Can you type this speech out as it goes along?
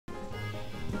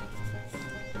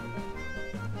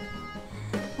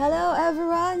Hello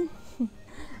everyone!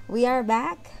 We are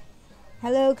back.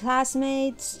 Hello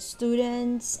classmates,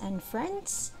 students, and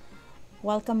friends.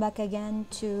 Welcome back again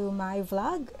to my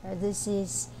vlog. This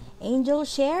is Angel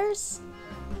Shares.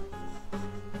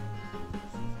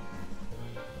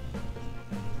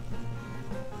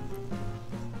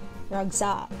 Rugs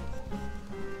up.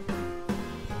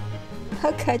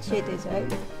 How catchy it is, right?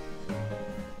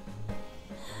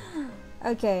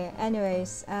 Okay,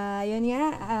 anyways, yun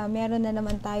nga, meron na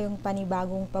naman tayong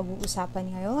panibagong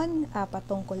pag-uusapan ngayon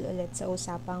patungkol ulit sa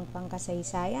usapang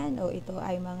pangkasaysayan o ito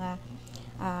ay mga,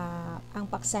 ang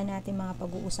paksa natin mga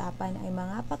pag-uusapan ay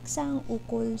mga paksang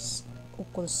ukol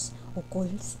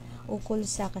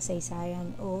sa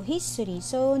kasaysayan o history.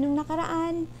 So, nung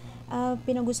nakaraan,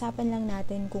 pinag-usapan lang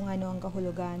natin kung ano ang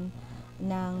kahulugan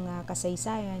ng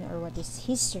kasaysayan or what is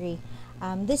history.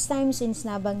 This time, since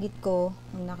nabanggit ko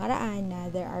nung nakaraan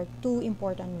na there are two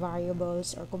important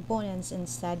variables or components in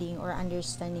studying or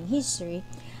understanding history,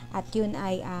 at yun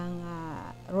ay ang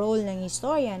role ng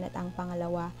historian at ang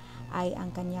pangalawa ay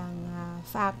ang kanyang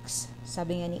facts,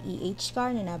 sabi nga ni E.H.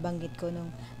 Carr na nabanggit ko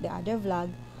nung the other vlog,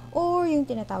 or yung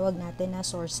tinatawag natin na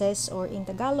sources, or in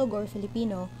Tagalog or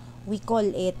Filipino, we call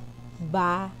it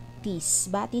batis.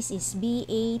 Batis is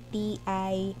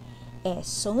B-A-T-I-S.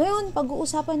 So ngayon,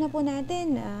 pag-uusapan na po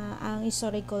natin ang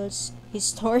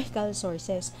historical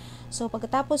sources. So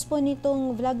pagkatapos po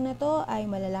nitong vlog na to ay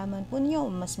malalaman po niyo,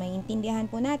 mas maintindihan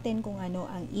po natin kung ano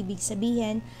ang ibig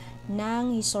sabihin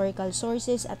ng historical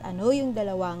sources at ano yung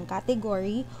dalawang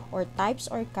category or types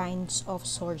or kinds of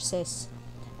sources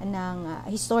ng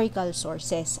historical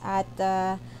sources. At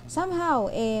somehow,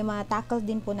 matackle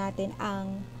din po natin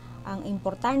ang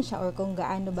importansya or kung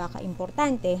gaano ba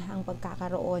ka-importante ang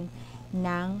pagkakaroon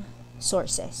ng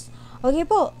sources. Okay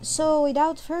po, so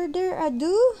without further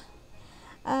ado,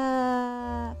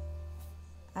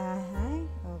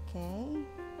 okay,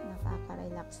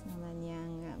 nakaka-relax naman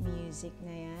yung music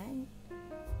na yan.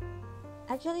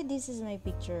 Actually, this is my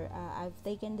picture. I've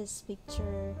taken this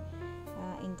picture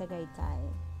in Tagaytay.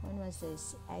 When was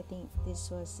this? I think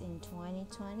this was in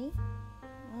 2020.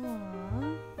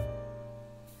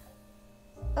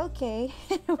 Okay,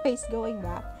 anyways, going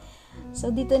back.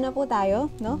 So, dito na po tayo,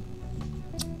 no?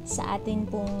 Sa atin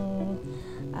pong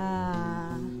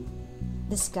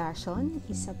discussion.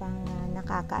 Isa pang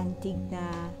nakakaantig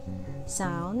na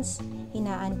sounds.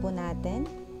 Hinaan po natin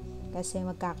kasi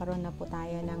magkakaroon na po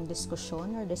tayo ng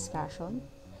diskusyon or discussion.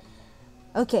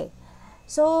 Okay.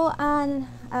 So,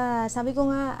 sabi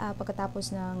ko nga,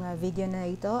 pagkatapos ng video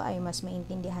na ito ay mas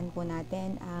maintindihan po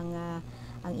natin ang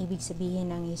ibig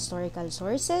sabihin ng historical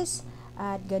sources.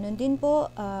 At ganun din po,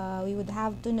 we would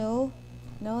have to know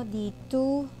the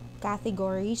two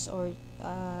categories or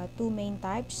two main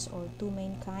types or two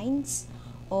main kinds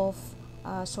of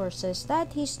sources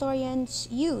that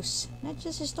historians use. Not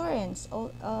just historians,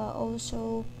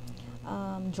 also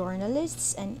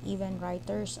journalists and even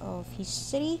writers of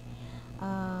history.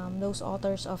 Those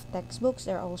authors of textbooks,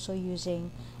 they're also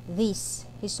using these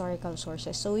historical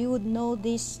sources. So we would know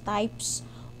these types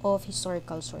of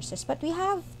historical sources. But we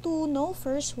have to know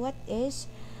first what is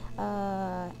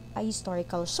a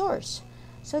historical source.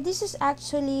 So this is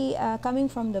actually coming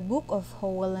from the book of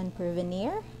Howell and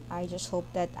Prevenier. I just hope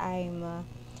that I'm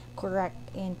correct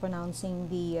in pronouncing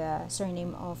the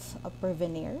surname of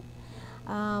Prevenier.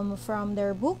 From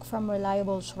their book, From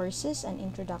Reliable Sources, An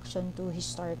Introduction to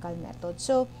Historical Methods.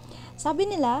 So, sabi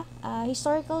nila,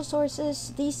 historical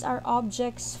sources, these are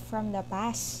objects from the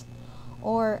past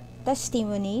or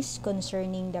testimonies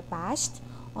concerning the past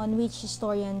on which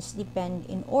historians depend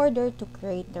in order to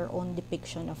create their own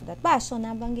depiction of that past. So,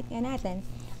 nabanggit nga natin,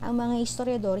 ang mga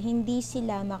historiador, hindi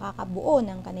sila makakabuo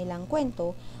ng kanilang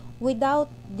kwento without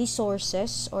the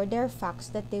sources or their facts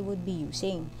that they would be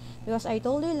using. Because I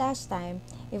told you last time,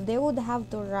 if they would have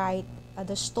to write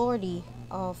the story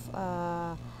of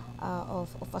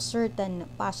a certain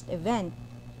past event,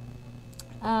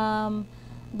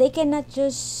 they cannot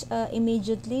just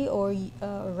immediately or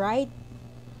write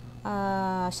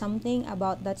something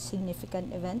about that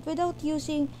significant event without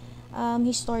using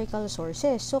historical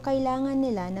sources. So kailangan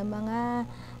nila ng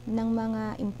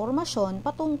mga impormasyon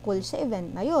patungkol sa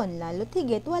event na yon, lalo't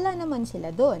higit wala naman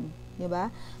sila doon, di ba?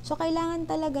 So kailangan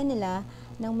talaga nila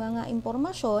ng mga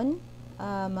impormasyon,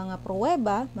 mga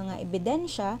pruweba, mga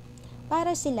ebidensya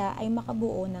para sila ay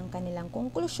makabuo ng kanilang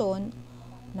konklusyon,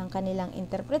 ng kanilang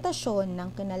interpretasyon, ng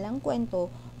kanilang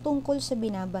kwento tungkol sa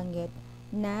binabanggit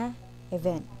na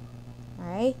event.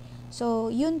 Alright?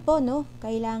 So, yun po, no?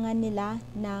 Kailangan nila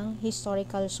ng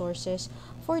historical sources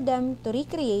for them to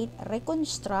recreate,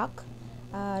 reconstruct,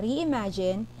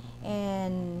 reimagine,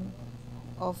 and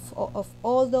of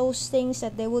all those things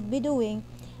that they would be doing,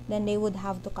 then they would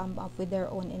have to come up with their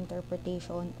own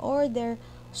interpretation or their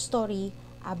story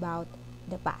about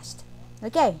the past.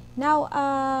 Okay, now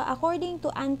according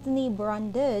to Anthony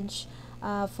Brundage,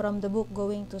 from the book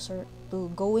Going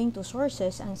to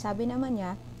Sources, ang sabi naman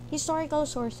niya, historical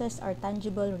sources are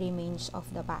tangible remains of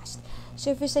the past.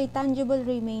 So if you say tangible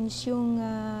remains, yung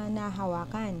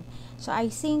nahawakan. So I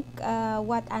think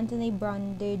what Anthony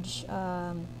Brundage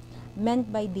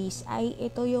meant by this ay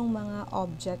ito yung mga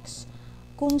objects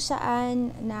kung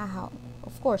saan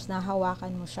of course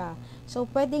nahawakan mo siya. So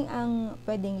pwedeng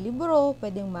libro,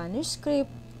 pwedeng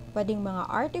manuscript, pwedeng mga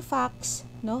artifacts,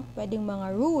 no? Pwedeng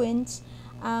mga ruins,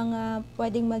 ang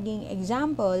pwedeng maging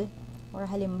example or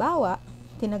halimbawa,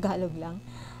 tinagalog lang,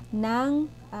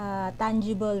 ng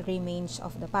tangible remains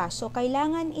of the past. So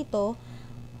kailangan ito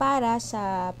para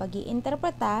sa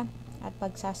pag-iinterpreta at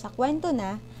pagsasakwento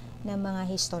na ng mga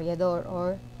historiador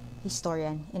or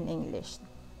historian in English.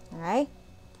 Alright?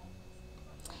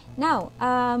 Now,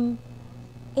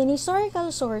 in historical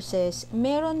sources,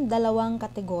 meron dalawang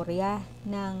kategorya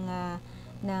ng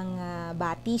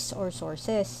batis or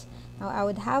sources. Now, I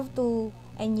would have to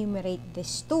enumerate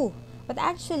these two. But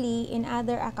actually, in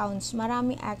other accounts,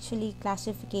 marami actually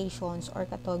classifications or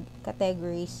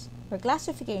categories or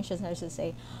classifications, I should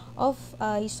say, of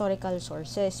historical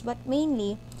sources. But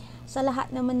mainly, sa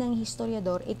lahat naman ng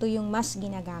historiador, ito yung mas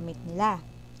ginagamit nila.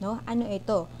 No? Ano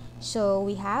ito? So,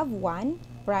 we have one,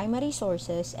 primary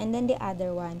sources, and then the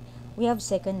other one, we have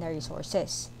secondary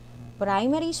sources.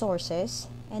 Primary sources,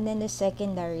 and then the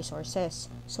secondary sources.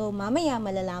 So, mamaya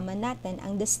malalaman natin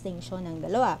ang distinction ng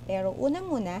dalawa. Pero una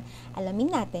muna,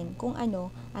 alamin natin kung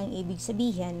ano ang ibig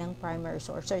sabihin ng primary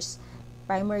sources.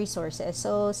 Primary sources.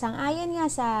 So, sang-ayon nga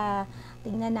sa,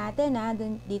 tingnan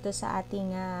natin dito sa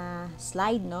ating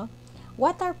slide, no?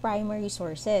 What are primary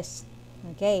sources?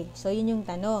 Okay, so yun yung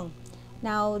tanong.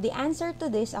 Now, the answer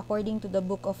to this, according to the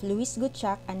book of Louis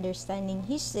Gottschalk, Understanding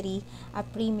History, a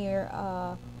primer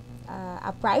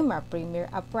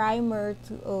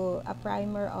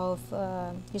of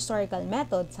historical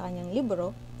method sa kanyang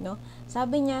libro, no?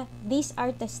 Sabi niya, these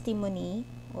are testimony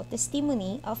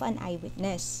of an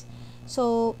eyewitness.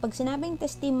 So, pag sinabing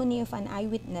testimony of an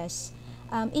eyewitness,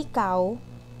 ikaw,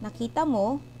 nakita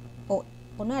mo, o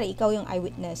kunwari, ikaw yung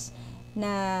eyewitness,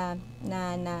 na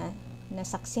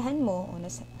nasaksihan mo, o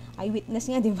eyewitness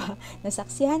nga, di ba?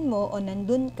 Nasaksihan mo, o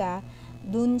nandun ka,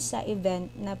 dun sa event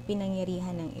na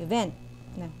pinangyarihan ng event,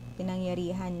 na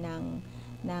pinangyarihan ng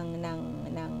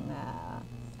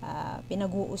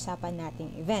pinag-uusapan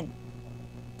nating event.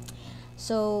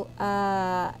 So,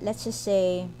 let's just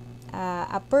say,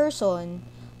 a person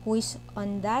who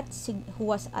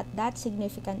was at that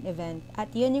significant event, at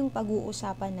yun yung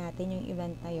pag-uusapan natin, yung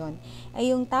event na yun,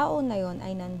 ay yung tao na yun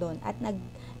ay nandun at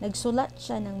nagsulat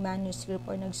siya ng manuscript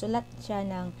or nagsulat siya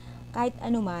ng kahit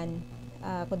anuman,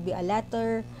 could be a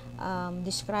letter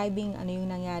describing ano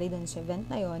yung nangyari dun sa event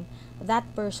na yun, that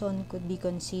person could be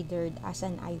considered as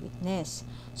an eyewitness.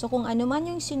 So kung ano man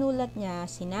yung sinulat niya,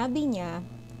 sinabi niya,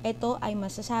 ito ay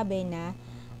masasabi na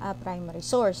primary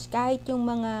source. Kahit yung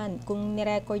mga, kung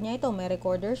nirecord niya ito, may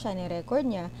recorder siya, nirecord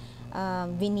niya,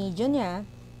 vinidyo niya,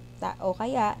 o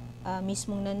kaya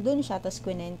mismong nandun siya, tas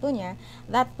kwento niya,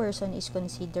 that person is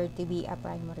considered to be a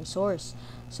primary source.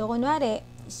 So, kunwari,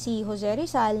 si Jose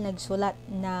Rizal nagsulat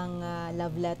ng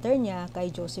love letter niya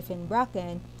kay Josephine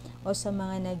Bracken o sa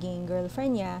mga naging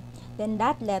girlfriend niya, then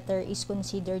that letter is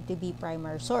considered to be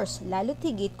primary source. Lalo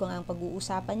tigit kung ang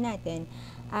pag-uusapan natin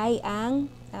ay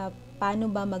ang paano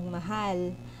ba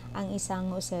magmahal ang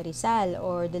isang Jose Rizal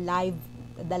or the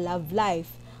love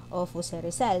life of Jose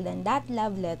Rizal, then that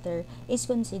love letter is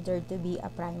considered to be a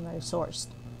primary source.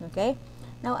 Okay?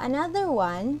 Now, another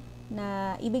one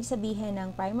na ibig sabihin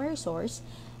ng primary source,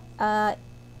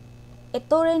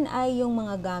 ito rin ay yung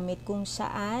mga gamit kung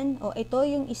saan, o ito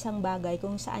yung isang bagay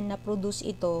kung saan na-produce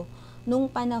ito nung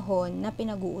panahon na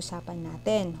pinag-uusapan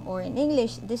natin. Or in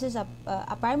English, this is a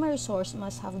primary source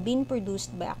must have been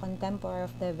produced by a contemporary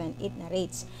of the event it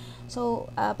narrates. So,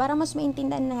 para mas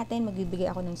maintindihan natin, magbibigay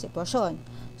ako ng sitwasyon.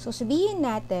 So, sabihin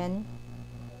natin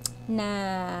na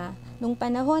nung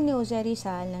panahon ni Jose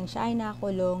Rizal, nang siya ay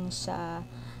nakulong sa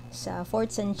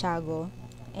Fort Santiago,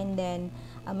 and then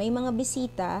may mga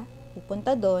bisita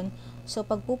pupunta doon. So,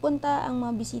 pag pupunta ang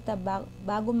mga bisita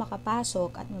bago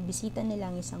makapasok at mabisita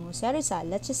nilang isang Jose Rizal,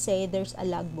 let's just say there's a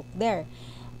logbook there.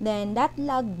 Then, that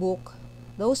logbook,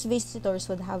 those visitors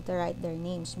would have to write their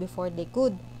names before they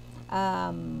could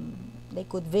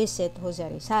visit Jose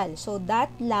Rizal. So,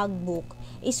 that logbook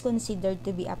is considered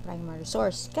to be a primary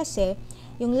source kasi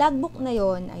yung logbook na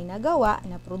yon ay nagawa,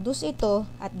 na-produce ito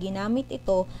at ginamit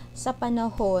ito sa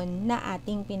panahon na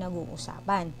ating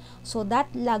pinag-uusapan. So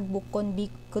that logbook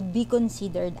could be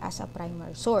considered as a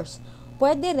primary source.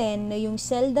 Pwede rin na yung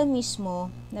selda mismo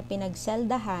na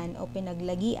pinagseldahan o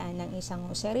pinaglagian ng isang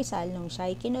Jose Rizal nung siya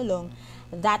ay kinulong,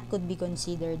 that could be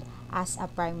considered as a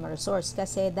primary source.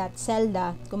 Kasi that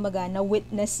selda, kumbaga,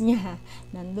 na-witness niya,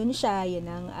 nandun siya, yun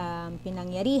ang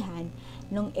pinangyarihan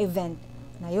nung event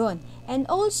na yun. And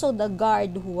also, the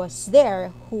guard who was there,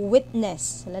 who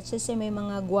witnessed, let's just say may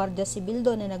mga gwardiya sibil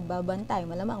doon na nagbabantay,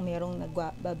 malamang mayroong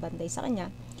nagbabantay sa kanya,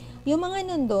 yung mga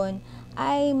nandun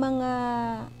ay mga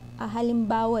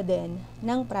halimbawa din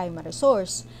ng primary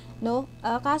source, no?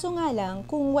 Kaso nga lang,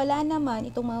 kung wala naman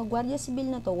itong mga gwardiya sibil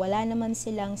na to, wala naman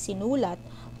silang sinulat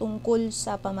tungkol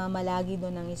sa pamamalagi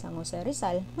doon ng isang Jose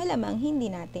Rizal, malamang hindi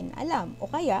natin alam. O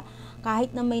kaya,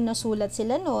 kahit na may nasulat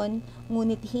sila noon,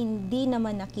 ngunit hindi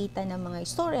naman nakita ng mga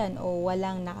historian o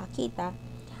walang nakakita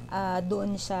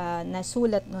doon sa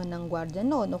nasulat noon ng gwardiya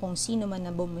noon o kung sino man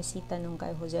na bumisita nung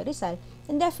kay Jose Rizal,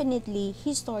 then definitely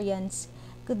historians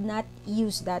could not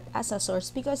use that as a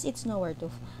source because it's nowhere to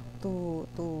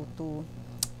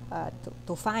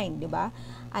find, di ba?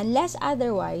 Unless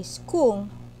otherwise, kung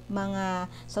mga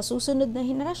sa susunod na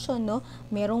henerasyon, no,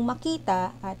 merong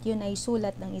makita at yun ay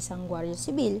sulat ng isang gwardiya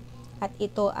sibil at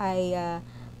ito ay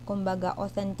kumbaga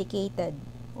authenticated,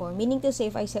 or meaning to say,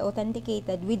 if I say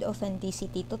authenticated with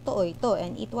authenticity, totoo ito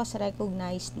and it was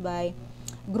recognized by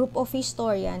group of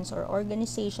historians or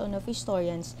organization of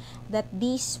historians that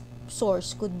this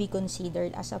source could be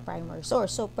considered as a primary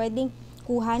source. So, pwedeng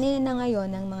kuhanin na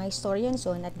ngayon ng mga historians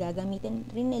on at gagamitin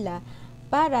rin nila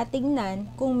para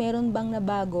tignan kung meron bang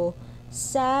nabago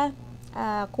sa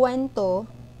kwento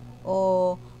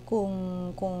o kung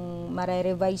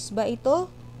mare-revise ba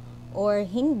ito or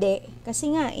hindi.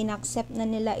 Kasi nga, inaccept na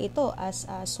nila ito as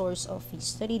a source of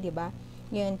history, di ba?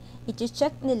 Yun,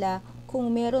 i-check nila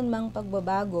kung meron mang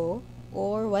pagbabago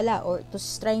or wala, or to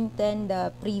strengthen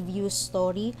the previous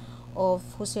story of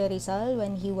Jose Rizal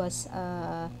when he was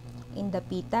in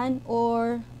Dapitan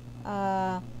or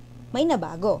may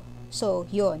nabago. So,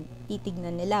 yun,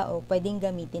 titignan nila o pwedeng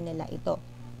gamitin nila ito.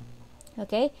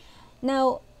 Okay?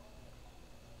 Now,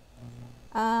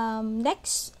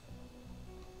 next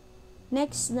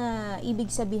na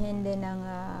ibig sabihin din ng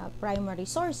primary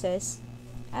sources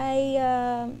ay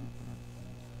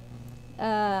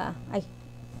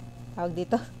tawag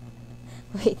dito.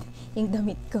 Wait, yung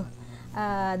damit ko.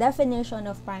 Definition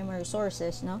of primary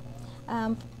sources, no?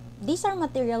 These are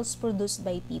materials produced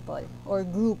by people or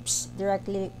groups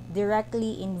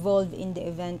directly involved in the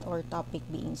event or topic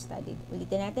being studied.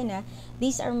 Ulitin natin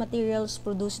these are materials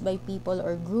produced by people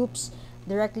or groups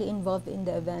directly involved in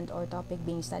the event or topic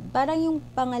being studied. Parang yung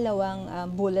pangalawang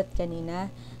bullet kanina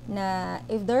na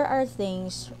if there are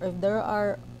things or if there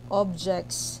are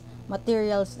objects,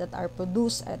 materials that are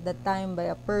produced at that time by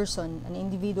a person, an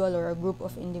individual or a group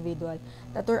of individual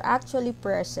that were actually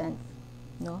present,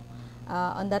 no,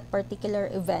 on that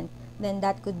particular event, then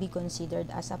that could be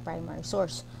considered as a primary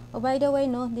source. Oh, by the way,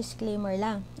 no, disclaimer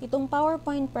lang. Itong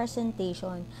PowerPoint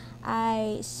presentation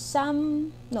ay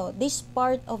this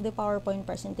part of the PowerPoint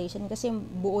presentation, kasi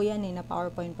buo yan na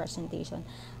PowerPoint presentation.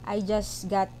 I just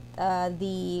got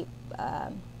the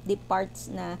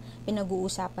parts na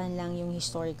pinag-uusapan lang yung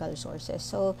historical sources.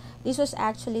 So, this was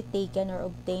actually taken or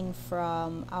obtained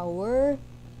from our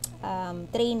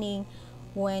training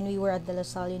when we were at the La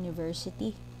Salle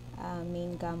University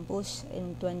main campus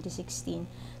in 2016.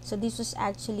 So, this was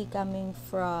actually coming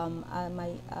from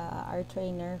our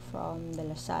trainer from the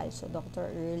La Salle, so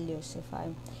Dr. Aurelius,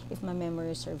 if my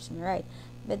memory serves me right.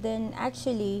 But then,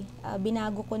 actually,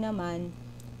 binago ko naman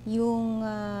yung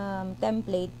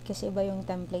template kasi iba yung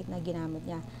template na ginamit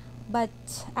niya. But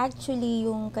actually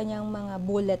yung kanyang mga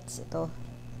bullets ito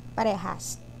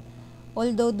parehas.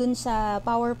 Although dun sa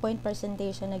PowerPoint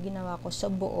presentation na ginawa ko sa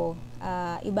buo,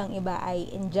 ibang-iba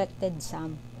ay injected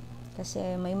some.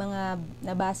 Kasi may mga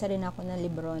nabasa rin ako na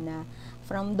libro na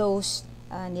from those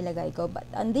nilagay ko. But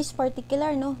on this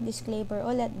particular, no, disclaimer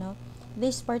ulit, no,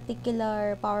 this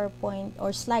particular PowerPoint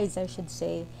or slides I should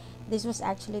say, this was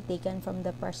actually taken from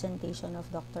the presentation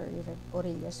of Dr.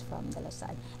 Orillos from the La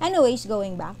Salle. Anyways,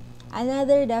 going back,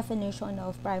 another definition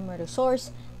of primary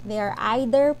source, they are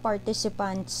either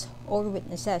participants or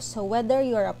witnesses. So whether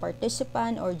you're a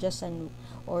participant or just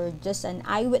an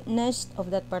eyewitness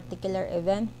of that particular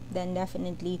event, then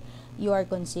definitely you are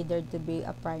considered to be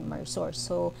a primary source.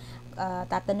 So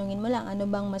tatanungin mo lang, ano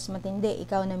bang mas matindi?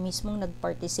 Ikaw na mismong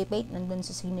nag-participate nandun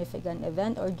sa significant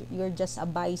event, or you're just a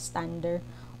bystander,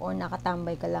 or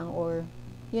nakatambay ka lang, or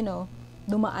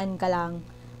dumaan ka lang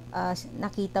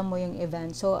nakita mo yung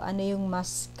event. So, ano yung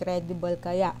mas credible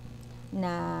kaya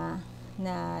na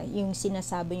yung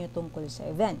sinasabi nyo tungkol sa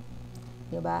event?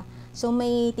 Diba? So,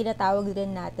 may tinatawag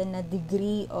din natin na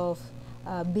degree of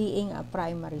being a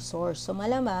primary source. So,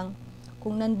 malamang,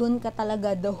 kung nandun ka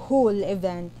talaga the whole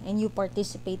event and you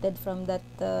participated from that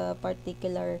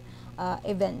particular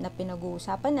event na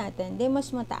pinag-uusapan natin, then mas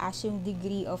mataas yung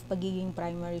degree of pagiging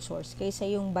primary source kaysa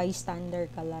yung bystander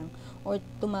ka lang or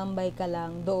tumambay ka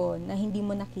lang doon na hindi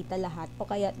mo nakita lahat o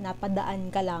kaya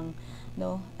napadaan ka lang,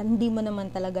 no? At hindi mo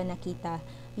naman talaga nakita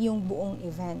yung buong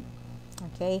event.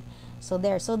 Okay? So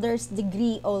there's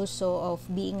degree also of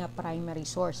being a primary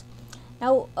source.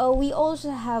 Now, we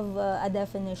also have a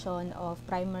definition of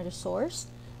primary source,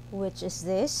 which is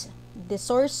this. The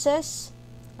sources,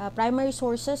 primary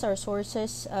sources or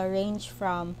sources range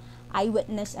from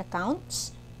eyewitness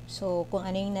accounts. So, kung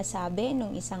ano yung nasabi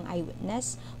ng isang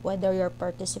eyewitness, whether you're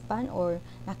participant or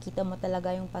nakita mo talaga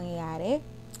yung pangyayari,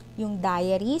 yung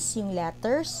diaries, yung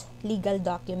letters, legal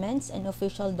documents, and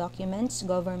official documents,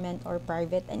 government or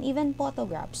private, and even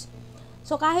photographs.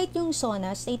 So, kahit yung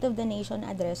SONA, State of the Nation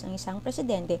Address ng isang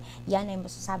presidente, yan ay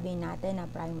masasabi natin na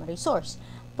primary source.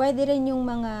 Pwede rin yung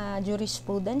mga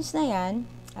jurisprudence na yan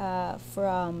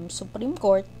from Supreme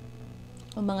Court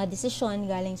o mga desisyon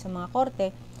galing sa mga korte,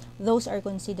 those are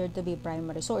considered to be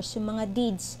primary source. Yung mga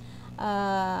deeds,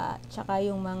 tsaka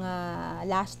yung mga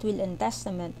last will and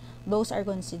testament, those are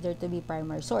considered to be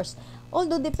primary source.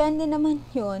 Although, depende naman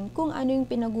yun kung ano yung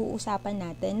pinag-uusapan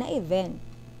natin na event.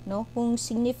 No, kung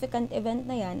significant event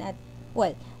na yan at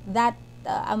that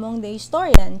among the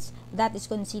historians, that is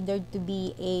considered to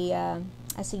be a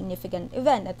significant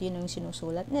event at yun ang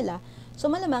sinusulat nila.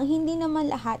 So malamang hindi naman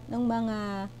lahat ng mga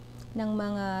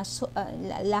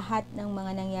lahat ng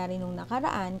mga nangyari nung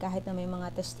nakaraan, kahit na may mga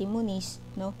testimonies,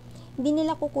 no, hindi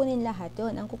nila kukunin lahat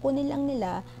yun. Ang kukunin lang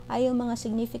nila ay yung mga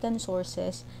significant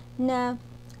sources na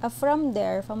from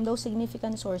those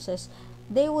significant sources,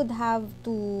 they would have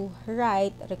to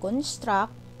write,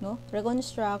 reconstruct,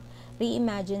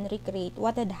 reimagine, recreate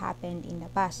what had happened in the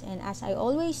past. And as I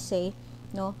always say,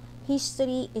 no,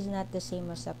 history is not the same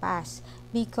as the past,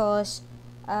 because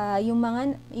yung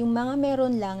mga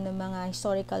meron lang ng mga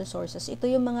historical sources, ito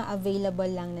yung mga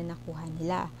available lang na nakuha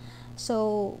nila.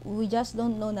 So, we just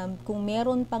don't know na kung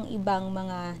meron pang ibang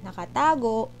mga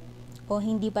nakatago o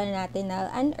hindi pa natin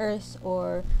na-unearth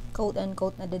or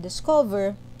quote-unquote na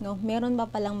discover, no, meron pa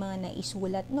palang mga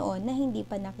naisulat noon na hindi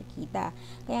pa nakikita.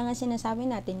 Kaya nga sinasabi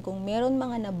natin, kung meron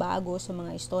mga nabago sa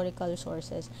mga historical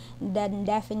sources, then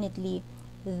definitely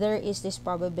there is this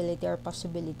probability or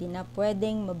possibility na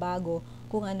pwedeng mabago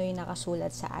kung ano yung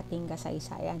nakasulat sa ating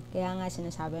kasaysayan. Kaya nga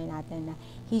sinasabi natin na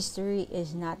history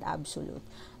is not absolute.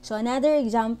 So, another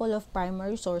example of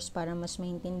primary source para mas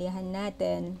maintindihan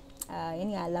natin,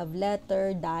 yun nga, love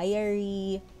letter,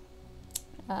 diary,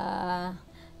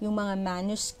 yung mga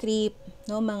manuscript,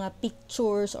 no, mga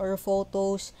pictures or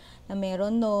photos na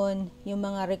meron nun, yung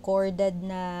mga recorded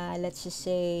na, let's just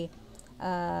say,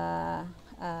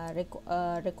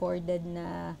 recorded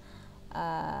na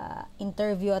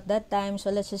interview at that time. So,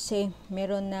 let's just say,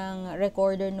 meron ng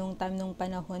recorder nung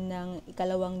panahon ng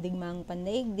ikalawang digmaang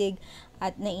pandaigdig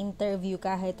at na-interview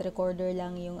kahit recorder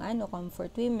lang yung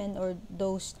comfort women or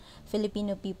those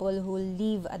Filipino people who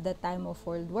live at the time of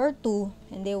World War II,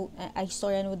 and a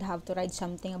historian would have to write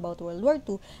something about World War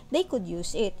II, they could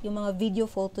use it. Yung mga video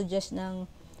footages ng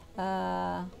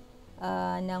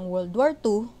World War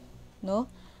II, no,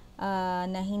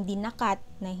 na hindi nakat,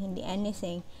 na hindi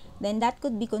anything, then that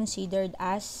could be considered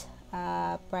as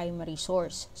primary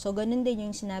source. So, ganun din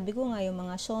yung sinabi ko nga, yung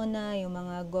mga SONA, yung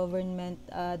mga government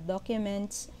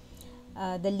documents,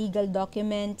 the legal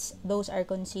documents, those are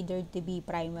considered to be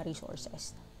primary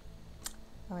sources.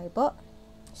 Okay po?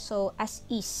 So, as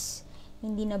is,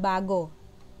 hindi na bago.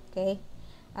 Okay?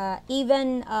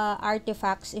 Even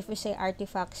artifacts, if we say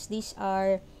artifacts, these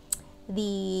are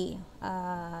the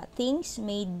things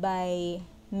made by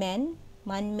men,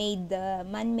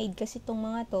 man-made kasi itong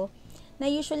mga to, na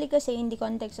usually kasi in the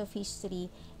context of history,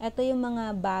 ito yung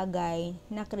mga bagay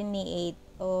na create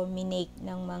o minake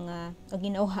ng mga, o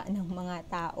ginawa ng mga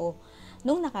tao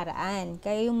nung nakaraan.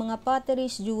 Kaya yung mga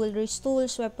potteries, jewelries,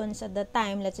 tools, weapons at the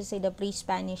time, let's just say the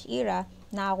pre-Spanish era,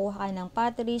 nakakuha ka ng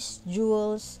potteries,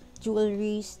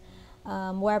 jewelries,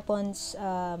 weapons,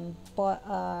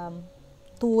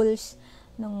 tools,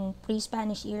 ng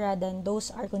pre-Spanish era, then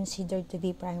those are considered to be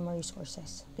primary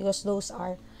sources because those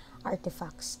are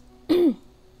artifacts.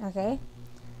 Okay?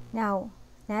 Now,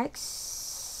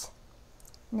 next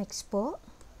po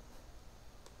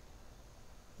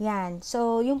Yan.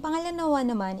 So, yung pangalawa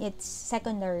naman, it's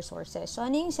secondary sources. So,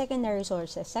 ano yung secondary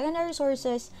sources? Secondary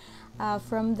sources,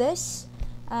 from this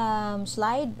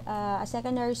slide, a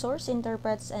secondary source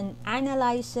interprets and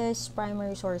analyzes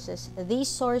primary sources. These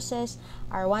sources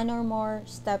are one or more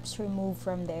steps removed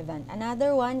from the event.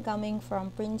 Another one coming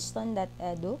from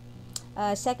Princeton.edu.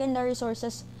 Secondary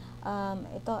sources,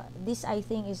 this I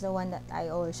think is the one that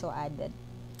I also added.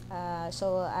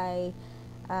 So, I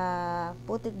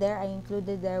put it there, I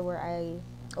included there where I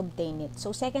obtain it.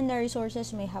 So, secondary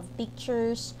sources may have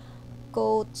pictures,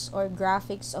 quotes, or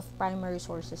graphics of primary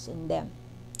sources in them.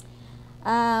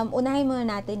 Unahin muna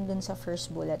natin dun sa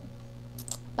first bullet.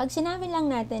 Pag sinabi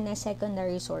lang natin na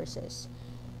secondary sources,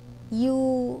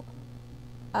 you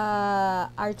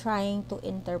are trying to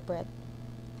interpret.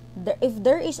 If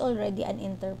there is already an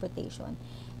interpretation,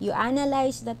 you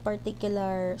analyze that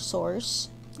particular source,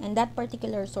 and that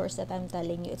particular source that I'm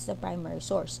telling you, it's the primary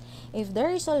source. If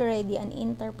there is already an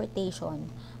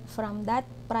interpretation from that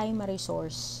primary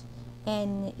source,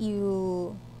 and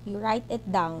you write it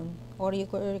down, or you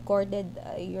recorded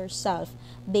yourself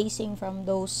basing from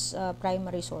those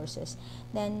primary sources,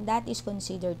 then that is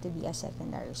considered to be a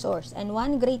secondary source. And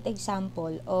one great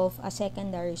example of a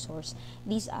secondary source,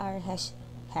 these are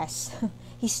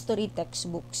history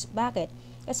textbooks. Bakit?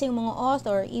 Kasi yung mga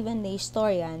author, even the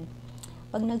historian,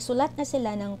 pag nagsulat na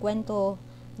sila ng kwento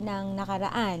ng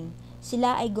nakaraan,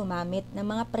 sila ay gumamit ng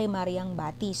mga primaryang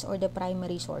batis or the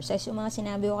primary sources. Yung mga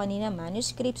sinabi ko kanina,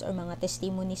 manuscripts or mga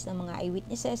testimonies ng mga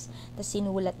eyewitnesses, tapos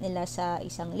sinulat nila sa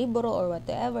isang libro or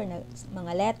whatever,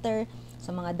 mga letter,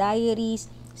 sa mga diaries,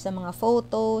 sa mga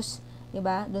photos,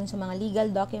 diba? Doon sa mga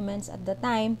legal documents at the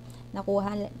time,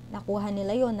 nakuha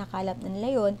nila yon, nakalap na nila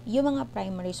yon, yung mga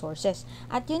primary sources.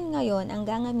 At yun ngayon ang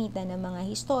gagamitan ng mga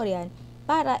historian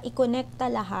para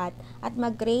i-connecta lahat at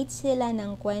mag-create sila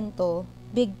ng kwento,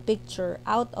 big picture,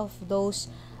 out of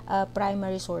those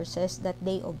primary sources that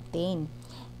they obtain.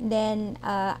 Then,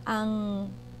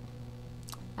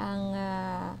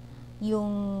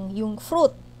 yung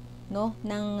fruit, no,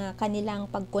 ng kanilang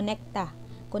pagkonekta,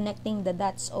 connecting the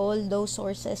dots, all those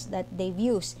sources that they've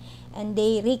used, and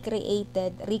they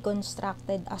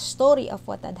reconstructed a story of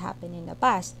what had happened in the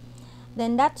past,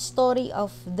 then that story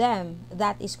of them,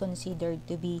 that is considered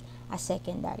to be a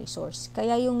secondary source.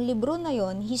 Kaya yung libro na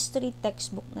yon, history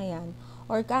textbook na yan,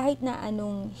 or kahit na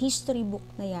anong history book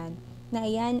na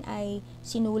yan ay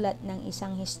sinulat ng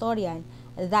isang historian,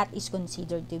 that is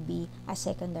considered to be a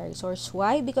secondary source.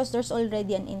 Why? Because there's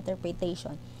already an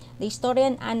interpretation. The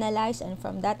historian analyzed, and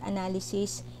from that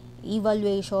analysis,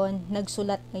 evaluation,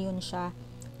 nagsulat ngayon siya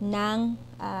ng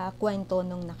kwento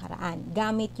nung nakaraan.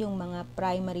 Gamit yung mga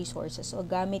primary sources o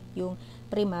gamit yung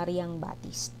primaryang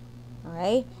batis.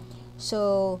 Okay?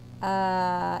 So,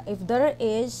 if there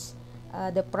is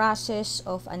the process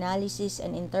of analysis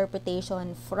and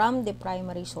interpretation from the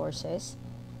primary sources,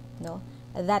 no,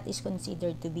 that is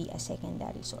considered to be a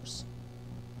secondary source.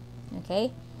 Okay?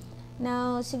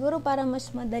 Now, siguro para mas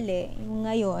madali, yung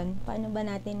ngayon, paano ba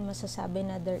natin masasabi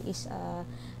na there is a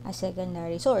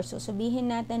secondary source? So, sabihin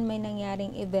natin may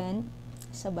nangyaring event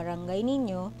sa barangay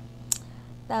ninyo,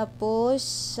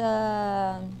 tapos,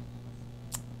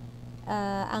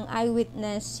 ang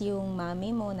eyewitness yung mami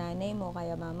mo, nanay mo,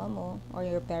 kaya mama mo, or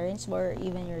your parents mo, or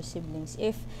even your siblings.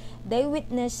 If they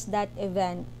witness that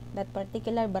event, that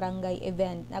particular barangay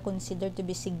event na considered to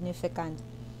be significant,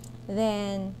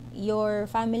 then your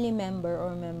family member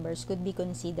or members could be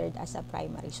considered as a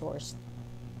primary source.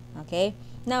 Okay?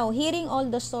 Now, hearing all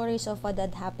the stories of what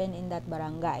had happened in that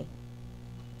barangay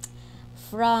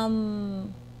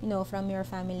from your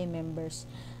family members,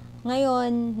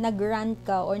 ngayon, nag-rant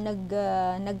ka or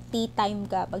nag-tea time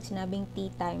ka. Pag sinabing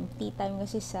tea time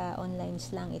kasi sa online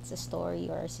slang, it's a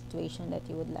story or a situation that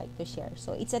you would like to share.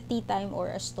 So, it's a tea time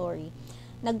or a story.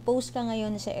 Nag-post ka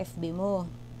ngayon sa FB mo.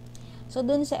 So,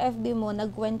 dun sa FB mo,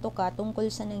 nagkwento ka tungkol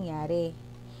sa nangyari.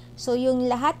 So, yung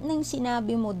lahat ng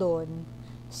sinabi mo dun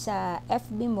sa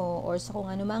FB mo or sa kung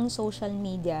anumang social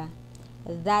media,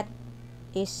 that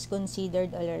is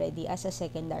considered already as a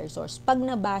secondary source. Pag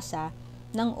nabasa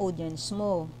ng audience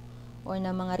mo or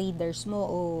ng mga readers mo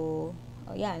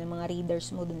ng mga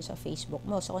readers mo dun sa Facebook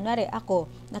mo. So, kunwari, ako,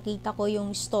 nakita ko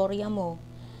yung storya mo,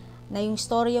 na yung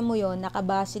storya mo yon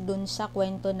nakabase dun sa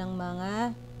kwento ng mga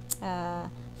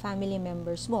family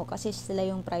members mo kasi sila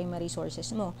yung primary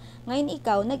sources mo. Ngayon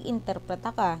ikaw,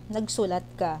 nag-interpreta ka, nagsulat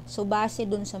ka. So, base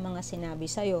dun sa mga sinabi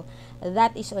sa'yo,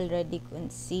 that is already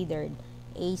considered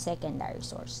a secondary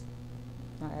source.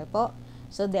 Okay po?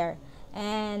 So, there.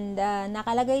 And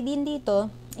nakalagay din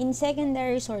dito, in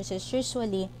secondary sources,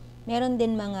 usually, meron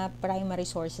din mga primary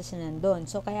sources na nandun.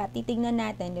 So, kaya titignan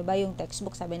natin, di ba, yung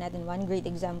textbook, sabi natin, one great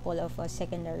example of a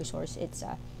secondary source, it's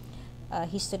a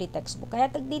history textbook.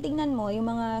 Kaya titignan mo, yung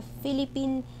mga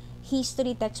Philippine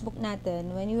history textbook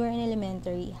natin, when you were in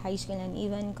elementary, high school, and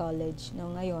even college, no,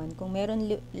 ngayon, kung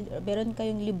meron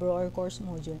kayong libro or course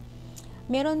module,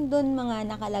 meron dun mga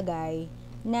nakalagay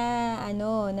na,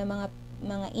 na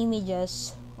mga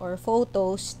images or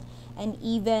photos, and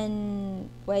even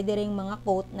pwede ring mga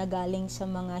quote na galing sa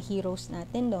mga heroes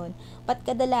natin doon. But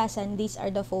kadalasan, these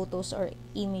are the photos or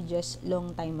images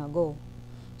long time ago.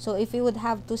 So, if you would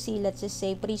have to see, let's just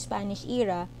say, pre-Spanish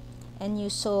era, and you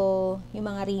saw yung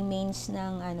mga remains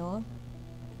ng,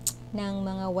 ng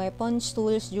mga weapons,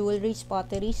 tools, jewelries,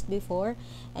 potteries before,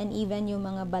 and even yung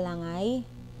mga balangay,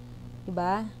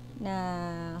 diba,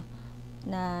 na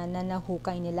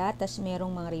nahukay nila, tas merong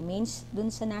mga remains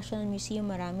dun sa National Museum,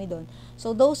 marami dun.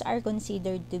 So those are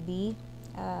considered to be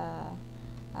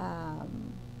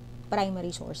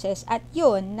primary sources. At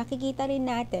yun, nakikita rin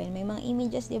natin, may mga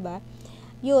images, diba,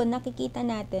 yun, nakikita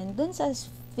natin dun sa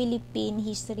Philippine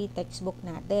history textbook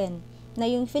natin, na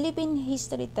yung Philippine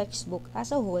history textbook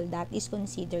as a whole, that is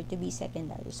considered to be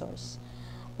secondary source.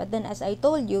 But then, as I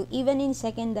told you, even in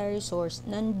secondary source,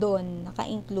 nandun,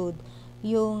 naka-include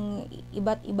yung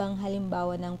iba't ibang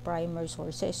halimbawa ng primary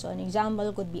sources. So, an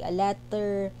example could be a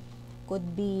letter,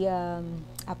 could be a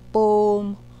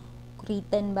poem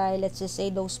written by, let's just say,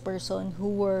 those person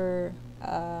who were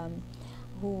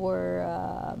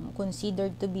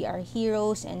considered to be our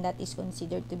heroes, and that is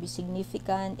considered to be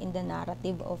significant in the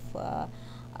narrative of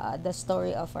the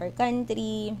story of our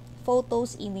country.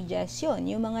 Photos, images, yun,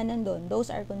 yung mga nandun, those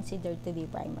are considered to be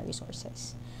primary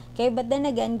sources. Okay, but then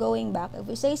again, going back, if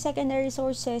we say secondary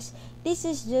sources, this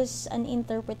is just an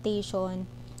interpretation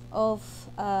of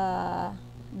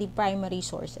the primary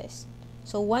sources.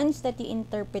 So, once that you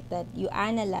interpreted, you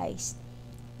analyzed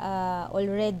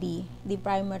already the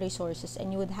primary sources, and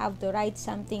you would have to write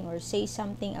something or say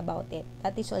something about it,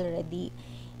 that is already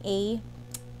a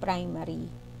primary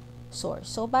source.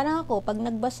 So, parang ako, pag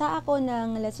nagbasa ako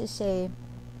ng, let's just say,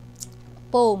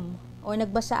 poem, or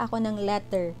nagbasa ako ng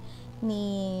letter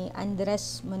ni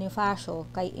Andres Bonifacio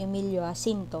kay Emilio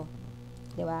Jacinto,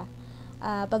 di ba?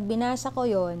 Pag binasa ko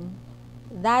yon,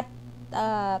 that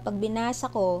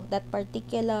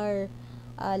particular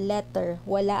letter,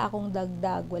 wala akong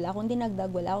dagdag, wala akong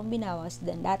dinagdag, wala akong binawas,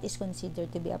 then that is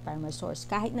considered to be a primary source,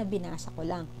 kahit na binasa ko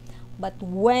lang. But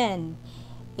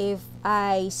if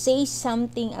I say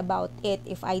something about it,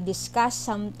 if I discuss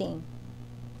something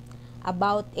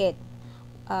about it,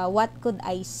 what could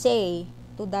I say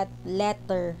to that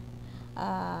letter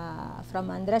from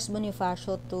Andres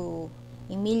Bonifacio to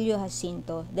Emilio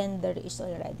Jacinto, then there is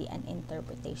already an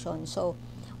interpretation. So,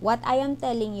 what I am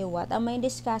telling you, what am I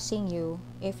discussing you,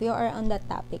 if you are on that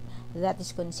topic, that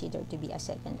is considered to be a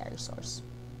secondary source.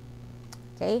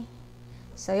 Okay?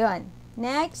 So, yun.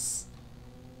 Next.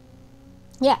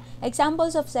 Yeah,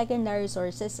 examples of secondary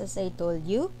sources, as I told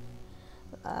you.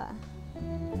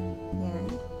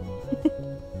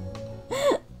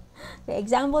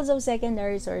 Examples of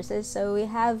secondary sources. So, we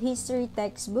have history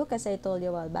textbook, as I told you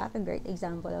a while back, a great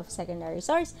example of secondary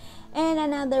source. And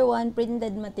another one,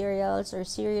 printed materials or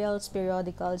serials,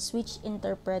 periodicals, which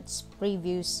interprets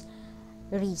previous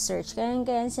research.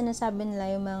 Kaya sinasabi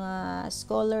nila yung mga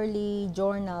scholarly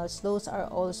journals, those are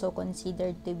also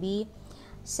considered to be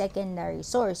secondary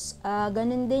source.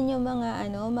 Ganun din yung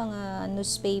mga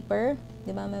newspaper,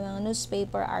 di ba? May mga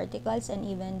newspaper articles, and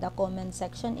even the comment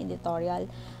section,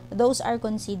 editorial, those are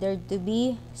considered to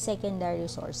be secondary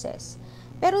sources.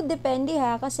 Pero depende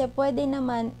kasi pwede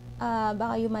naman,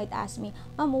 baka you might ask me,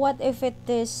 what if it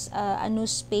is a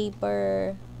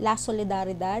newspaper, La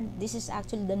Solidaridad? This is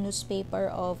actually the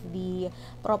newspaper of the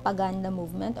propaganda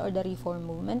movement or the reform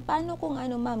movement. Paano kung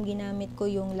ginamit ko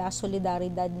yung La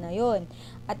Solidaridad na yon,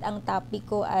 at ang topic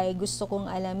ko ay gusto kong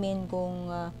alamin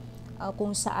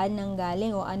kung saan nanggaling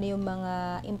o ano yung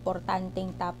mga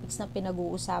importanteng topics na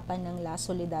pinag-uusapan ng La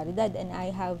Solidaridad, and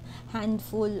I have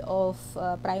handful of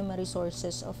primary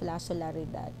sources of La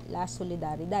Solidaridad.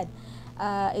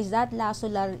 Is that La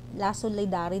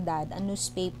Solidaridad a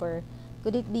newspaper?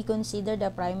 Could it be considered a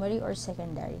primary or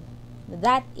secondary?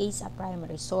 That is a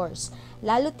primary source.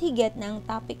 Lalo't higit na ang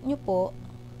topic nyo po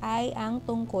ay ang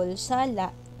tungkol sa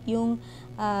yung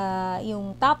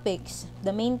topics, the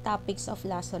main topics of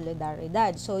La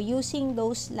Solidaridad. So, using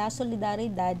those La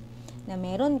Solidaridad na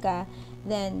meron ka,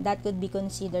 then that could be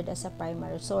considered as a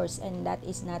primary source, and that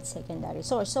is not secondary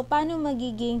source. So, paano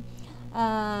magiging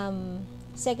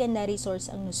secondary source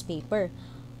ang newspaper?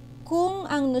 Kung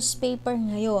ang newspaper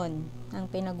ngayon ang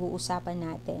pinag-uusapan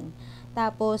natin.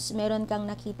 Tapos, meron kang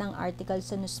nakitang article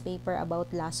sa newspaper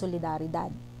about La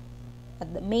Solidaridad. At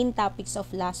the main topics of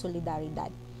La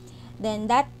Solidaridad. Then,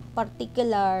 that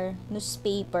particular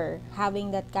newspaper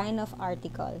having that kind of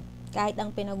article, kahit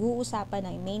ang pinag-uusapan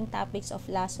ay main topics of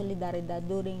La Solidaridad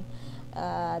during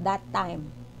that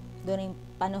time, during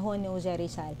panahon ni Jose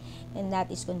Rizal, and that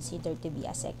is considered to be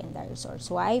a secondary source.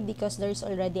 Why? Because there's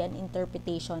already an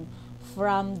interpretation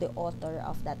from the author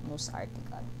of that news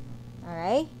article.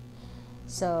 Alright?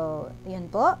 So, yun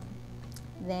po.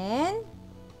 Then,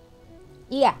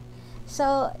 yeah.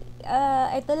 So,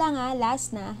 ito lang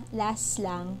last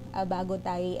lang, bago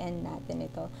tayo end natin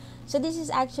ito. So, this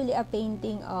is actually a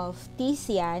painting of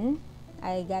Titian.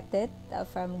 I got it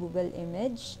from Google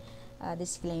Image.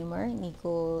 Disclaimer, hindi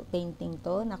ko painting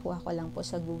to. Nakuha ko lang po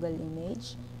sa Google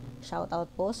Image. Shout out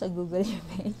po sa Google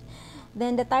Image.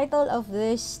 Then, the title of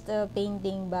this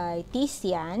painting by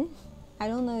Titian, I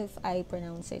don't know if I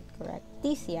pronounce it correct,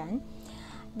 Titian.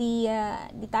 The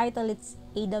title is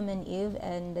Adam and Eve,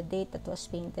 and the date that was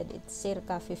painted, it's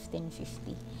circa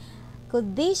 1550.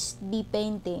 Could this be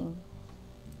painting,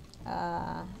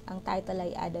 ang title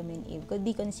ay Adam and Eve, could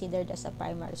be considered as a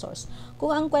primary source kung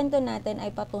ang kwento natin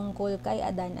ay patungkol kay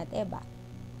Adan at Eva?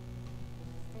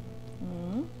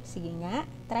 Sige nga,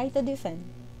 try to defend.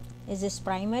 Is this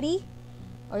primary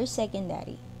or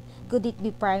secondary? Could it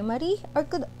be primary or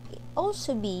could it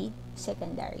also be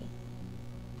secondary?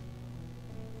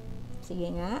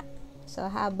 Sige nga. So,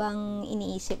 habang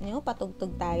iniisip nyo,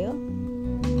 patugtog tayo.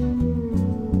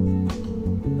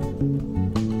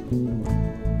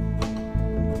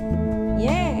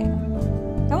 Yeah!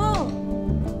 Come on!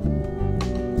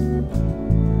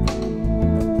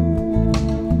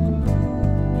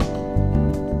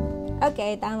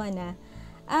 Okay, tama na.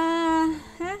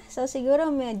 So, siguro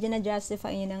medyo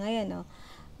na-justify nyo na ngayon, no?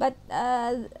 But,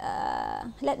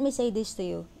 let me say this to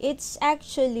you. It's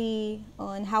actually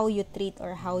on how you treat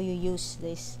or how you use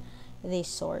this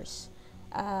source.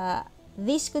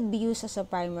 This could be used as a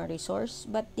primary source,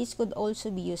 but this could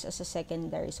also be used as a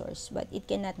secondary source. But it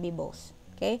cannot be both.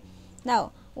 Okay?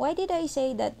 Now, why did I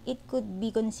say that it could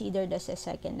be considered as a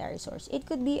secondary source? It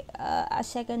could be a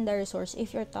secondary source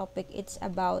if your topic it's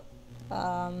about,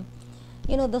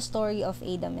 the story of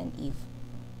Adam and Eve.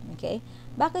 Okay?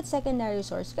 Bakit secondary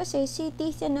source? Kasi si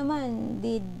Titian naman,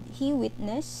 did he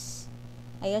witness?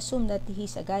 I assume that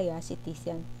he's a guy, si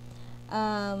Titian.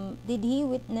 Did he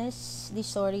witness the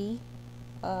story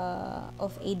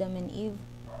of Adam and Eve?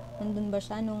 Nandun ba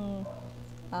siya nung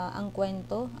ang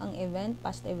kwento, ang event,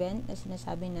 past event na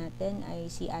sinasabi natin ay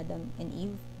si Adam and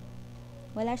Eve?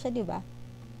 Wala siya, di ba?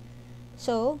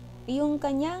 So, yung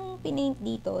kanyang pinaint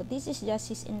dito, this is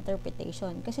just his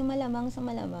interpretation. Kasi malamang sa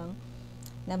malamang,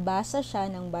 nabasa siya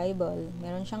ng Bible,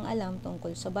 meron siyang alam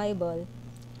tungkol sa Bible,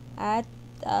 at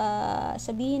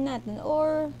sabihin natin,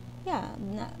 or,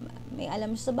 may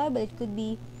alam sa Bible, it could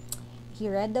be, he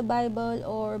read the Bible,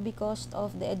 or because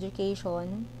of the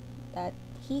education that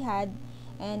he had,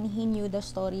 and he knew the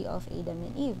story of Adam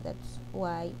and Eve. That's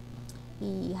why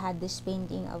he had this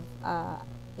painting of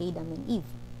Adam and Eve.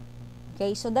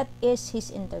 Okay, so that is his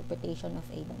interpretation of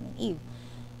Adam and Eve.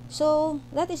 So,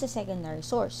 that is a secondary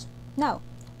source. Now,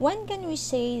 when can we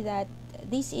say that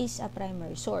this is a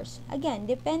primary source? Again,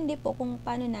 depende po kung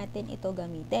paano natin ito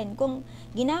gamitin. Kung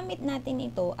ginamit natin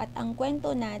ito at ang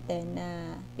kwento natin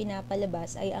na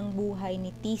pinapalabas ay ang buhay ni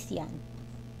Titian,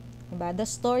 diba? The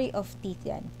story of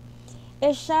Titian.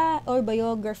 Siya, or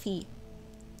biography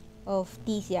of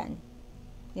Titian,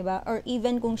 diba? Or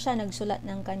even kung siya nagsulat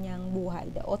ng kanyang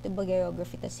buhay, the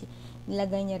autobiography, kasi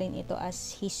nilagay niya rin ito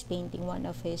as his painting, one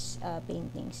of his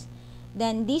paintings.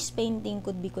 Then this painting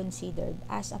could be considered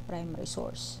as a primary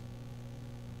source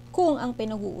kung ang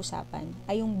pinag-uusapan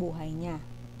ay yung buhay niya,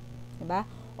 diba?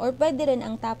 Or pwede rin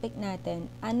ang topic natin,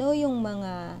 ano yung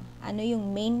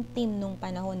main theme nung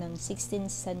panahon ng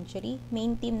 16th century,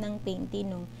 main theme ng painting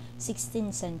nung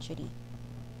 16th century.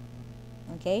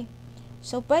 Okay?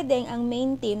 So pwedeng ang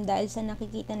main theme, dahil sa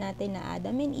nakikita natin na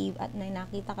Adam and Eve at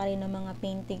nakita ka rin ng mga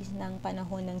paintings ng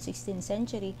panahon ng 16th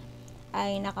century,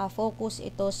 ay nakafocus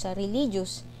ito sa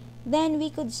religious, then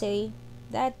we could say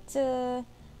that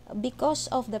because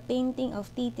of the painting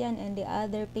of Titian and the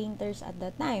other painters at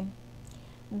that time,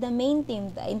 the main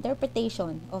theme, the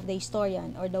interpretation of the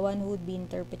historian, or the one who would be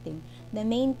interpreting, the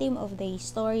main theme of the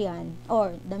historian,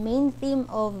 or the main theme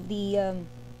of the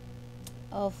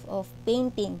of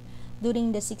painting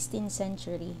during the 16th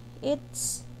century,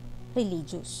 it's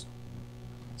religious.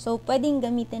 So, pwedeng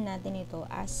gamitin natin ito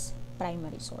as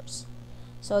primary source.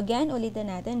 So, again, ulitin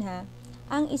natin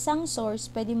ang isang source,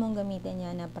 pwede mong gamitin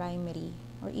niya na primary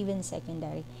or even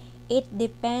secondary. It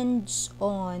depends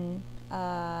on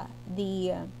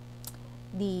the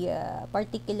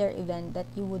particular event that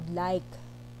you would like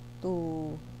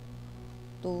to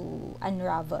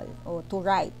unravel or to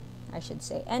write, I should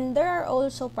say. And there are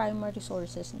also primary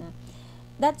sources na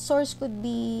that source could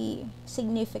be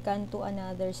significant to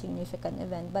another significant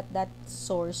event, but that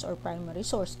source or primary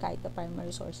source, kahit the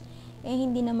primary source,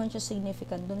 hindi naman siya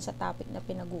significant dun sa topic na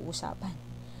pinag-uusapan.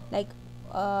 Like,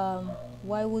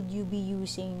 why would you be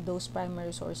using those primary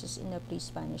sources in the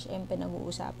pre-Spanish?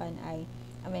 Pinag-uusapan ay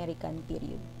American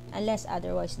period. Unless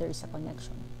otherwise there is a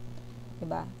connection.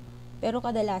 Diba? Pero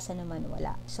kadalasan naman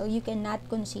wala. So, you cannot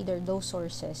consider those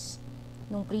sources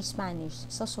nung pre-Spanish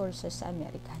sa sources sa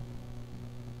American.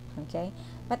 Okay?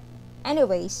 But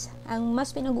anyways, ang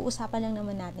mas pinag-uusapan lang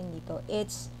naman natin dito,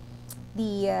 it's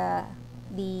the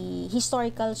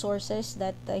historical sources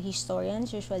that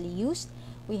historians usually use.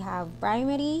 We have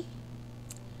primary,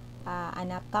 an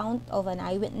account of an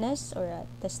eyewitness or a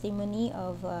testimony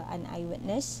of an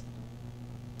eyewitness.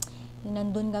 Yung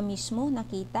nandun ka mismo,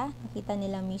 nakita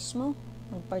nila mismo,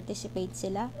 nag-participate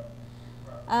sila.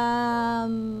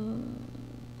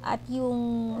 At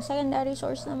yung secondary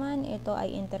source naman, ito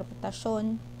ay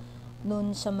interpretasyon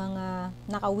dun sa mga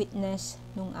naka-witness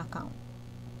nung account.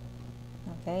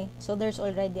 Okay? So, there's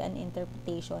already an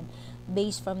interpretation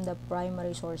based from the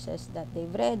primary sources that they've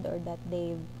read or that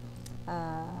they've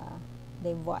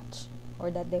watched or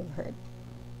that they've heard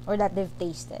or that they've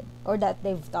tasted or that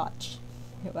they've touched.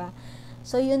 Diba?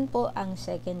 So, yun po ang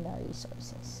secondary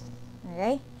sources.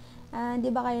 Okay? Di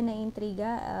ba kayo na-intriga?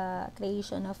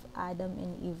 Creation of Adam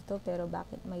and Eve to, pero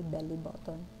bakit may belly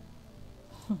button?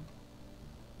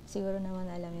 Siguro naman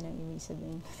alam yun ang ibig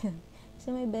sabihin. Kasi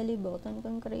may belly button,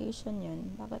 kung creation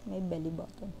yun, bakit may belly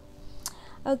button?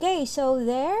 Okay, so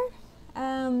there,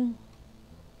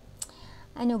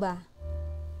 ano ba?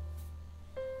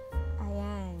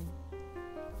 Ayan.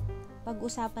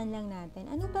 Pag-usapan lang natin,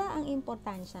 ano ba ang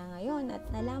importansya ngayon? At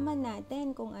nalaman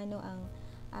natin kung ano ang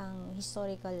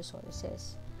historical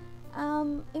sources.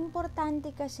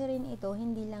 Importante kasi rin ito,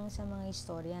 hindi lang sa mga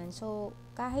historian. So,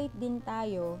 kahit din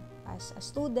tayo, as a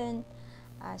student,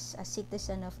 as a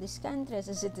citizen of this country, as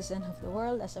a citizen of the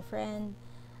world, as a friend,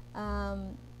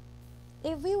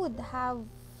 if we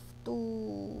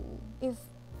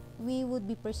would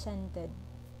be presented,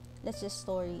 let's say,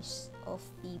 stories of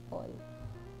people,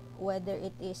 whether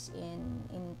it is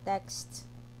in text,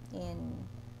 in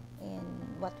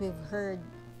what we've heard,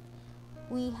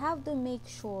 we have to make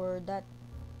sure that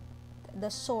the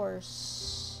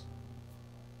source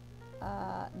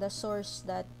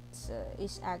that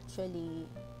is actually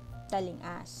telling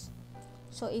us.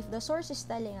 So, if the source is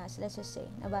telling us, let's just say,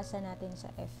 nabasa natin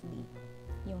sa FB,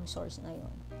 yung source na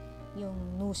yon, yung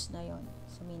news na yon,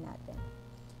 sabihin natin,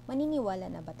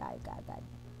 maniniwala na ba tayo kaagad?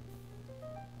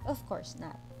 Of course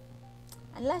not.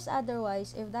 Unless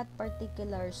otherwise, if that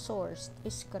particular source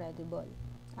is credible,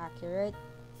 accurate,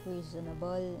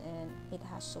 reasonable, and it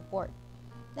has support,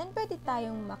 then pwede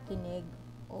tayong makinig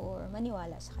or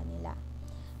maniwala sa kanila.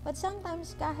 But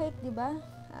sometimes, kahit, di ba,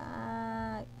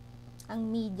 ang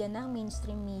media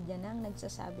mainstream media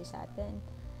nagsasabi sa atin,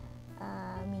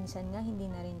 minsan nga hindi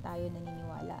na rin tayo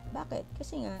naniniwala. Bakit?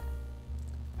 Kasi nga,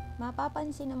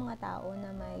 mapapansin ng mga tao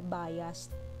na may bias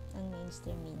ang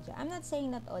mainstream media. I'm not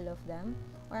saying that all of them,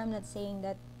 or I'm not saying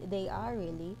that they are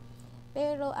really,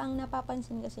 pero ang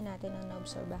napapansin kasi natin, ang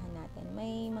naobserbahan natin,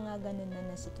 may mga ganun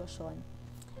na sitwasyon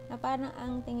na parang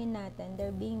ang tingin natin,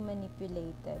 they're being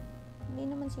manipulated. Hindi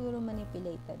naman siguro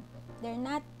manipulated. They're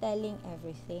not telling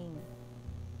everything.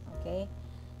 Okay?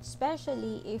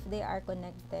 Especially if they are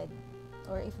connected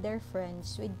or if they're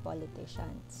friends with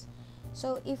politicians.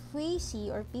 So, if we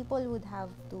see, or people would have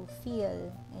to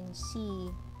feel and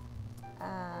see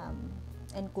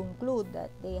and conclude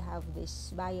that they have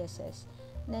these biases,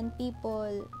 then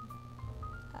people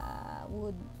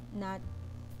would not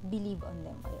believe on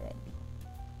them already.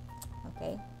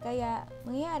 Okay? Kaya,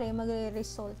 mangyayari,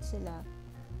 magre-resort sila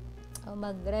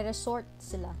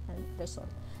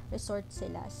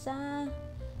sa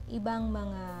ibang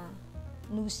mga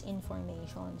news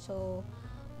information. So,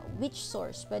 which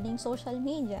source? Pwedeng social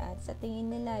media, at sa tingin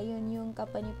nila, yun yung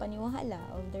kapani-paniwala,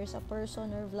 or there's a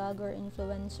person or vlogger,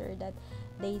 influencer that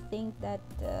they think that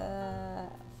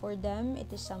for them, it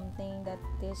is something that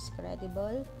is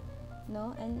credible,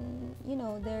 no? And, you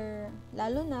know,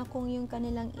 lalo na kung yung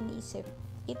kanilang iniisip,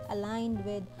 it aligned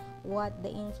with what the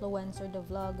influencer, the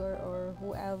vlogger, or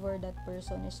whoever that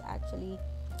person is actually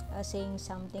saying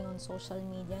something on social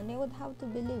media, and they would have to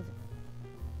believe.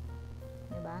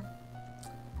 Diba?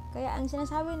 Kaya ang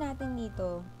sinasabi natin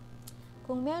dito,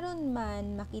 kung meron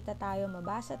man makita tayo,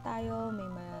 mabasa tayo, may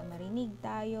marinig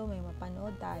tayo, may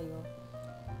mapanood tayo,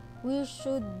 we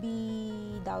should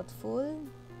be doubtful,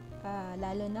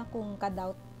 lalo na kung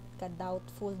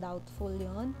doubtful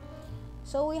yon.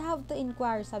 So we have to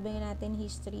inquire. Sabi nga natin,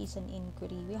 history is an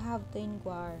inquiry. We have to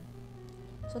inquire.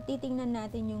 So titingnan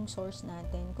natin yung source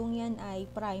natin, kung yan ay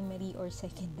primary or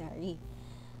secondary.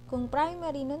 Kung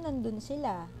primary, no, nandun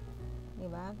sila,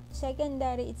 diba?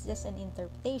 Secondary, it's just an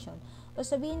interpretation. O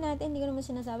sabihin natin, hindi ko naman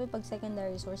sinasabi pag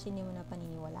secondary source, hindi mo na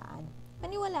paniniwalaan.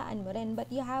 Paniwalaan mo rin, but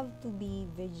you have to be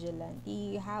vigilant.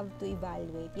 You have to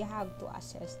evaluate. You have to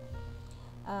assess.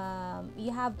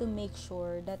 You have to make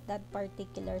sure that that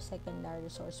particular secondary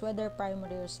source, whether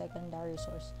primary or secondary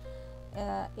source,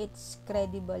 it's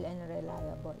credible and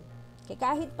reliable. Okay,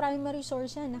 kahit primary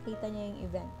source yan, nakita niya yung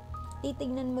event.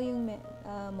 Titignan mo yung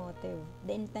motive,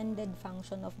 the intended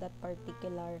function of that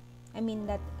particular,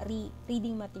 that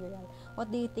reading material.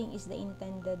 What do you think is the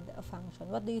intended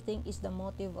function? What do you think is the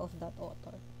motive of that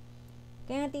author?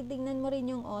 Kaya titignan mo rin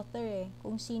yung author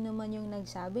kung sino man yung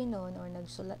nagsabi nun or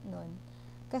nagsulat nun.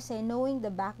 Kasi knowing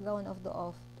the background of the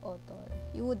author,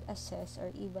 you would assess or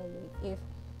evaluate if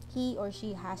he or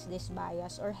she has this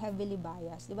bias or heavily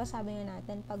biased. Diba sabi nga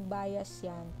natin, pag bias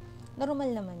yan,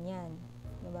 normal naman yan.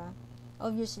 Diba?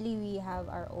 Obviously, we have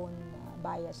our own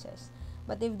biases.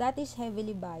 But if that is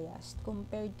heavily biased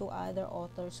compared to other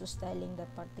authors who's telling that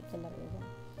particular event,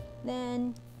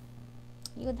 then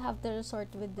you would have to resort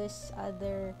with this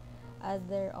other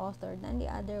author than the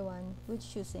other one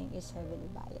which you think is heavily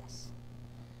biased.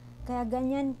 Kaya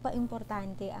ganyan pa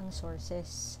importante ang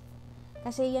sources.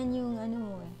 Kasi yan yung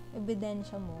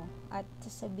ebidensya mo at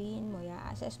sasabihin mo,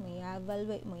 i-assess mo,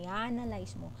 i-evaluate mo,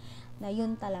 i-analyze mo na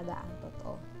yun talaga ang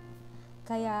totoo.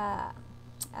 Kaya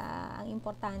ang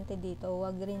importante dito,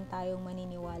 wag rin tayong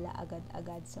maniniwala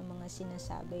agad-agad sa mga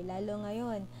sinasabi. Lalo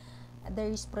ngayon, there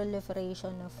is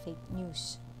proliferation of fake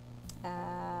news.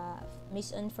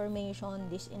 Misinformation,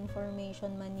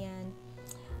 disinformation man yan.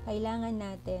 Kailangan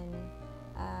natin,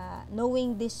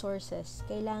 knowing these sources,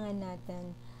 kailangan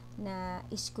natin na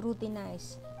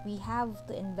scrutinize. We have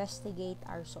to investigate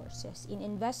our sources. In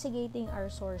investigating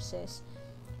our sources,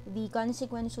 the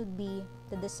consequence would be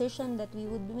the decision that we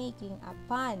would be making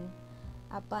upon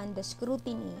the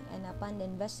scrutiny and upon the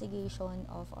investigation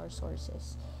of our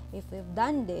sources. If we've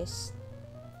done this,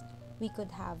 we could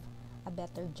have a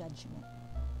better judgment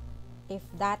if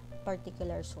that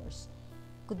particular source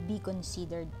could be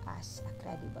considered as a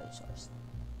credible source.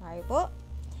 Okay po?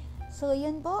 So,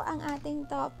 yun po ang ating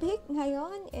topic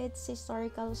ngayon. It's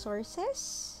historical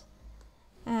sources.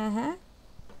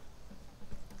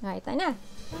 Ito na.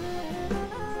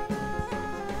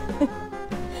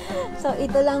 So,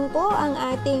 ito lang po ang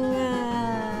ating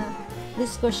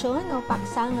diskusyon o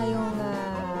paksa ngayong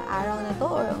araw na to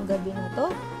or ang gabi na to.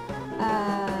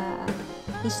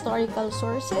 Historical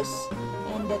sources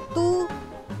and the two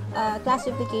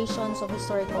classifications of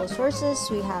historical sources.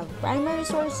 We have primary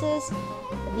sources,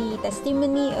 the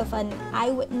testimony of an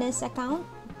eyewitness account,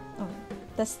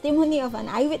 testimony of an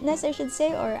eyewitness, I should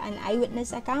say, or an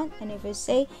eyewitness account. And if you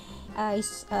say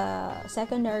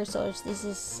secondary source, this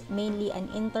is mainly an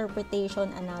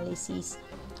interpretation analysis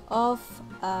of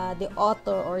the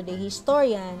author or the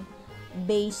historian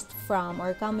based from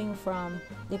or coming from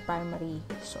the primary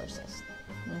sources.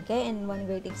 Okay, and one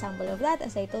great example of that,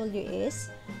 as I told you,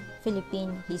 is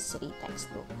Philippine history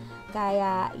textbook.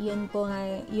 Kaya yun po.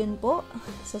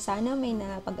 So sana may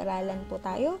napag-aralan po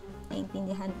tayo,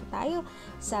 naintindihan po tayo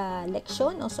sa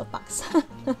leksyon o sa paksa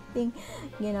nating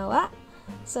ginawa.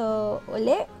 So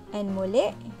uli and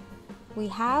muli,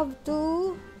 we have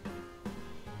to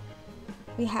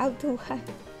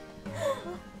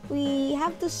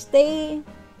stay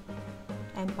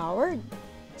empowered,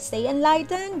 stay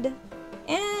enlightened,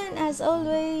 and as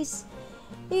always,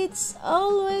 it's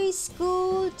always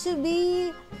cool to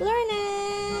be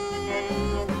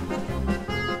learning.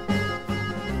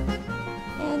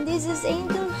 And this is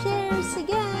Angel Shares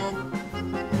again.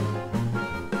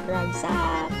 Rise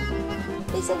up.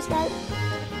 Please subscribe.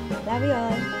 Love you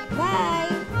all. Bye.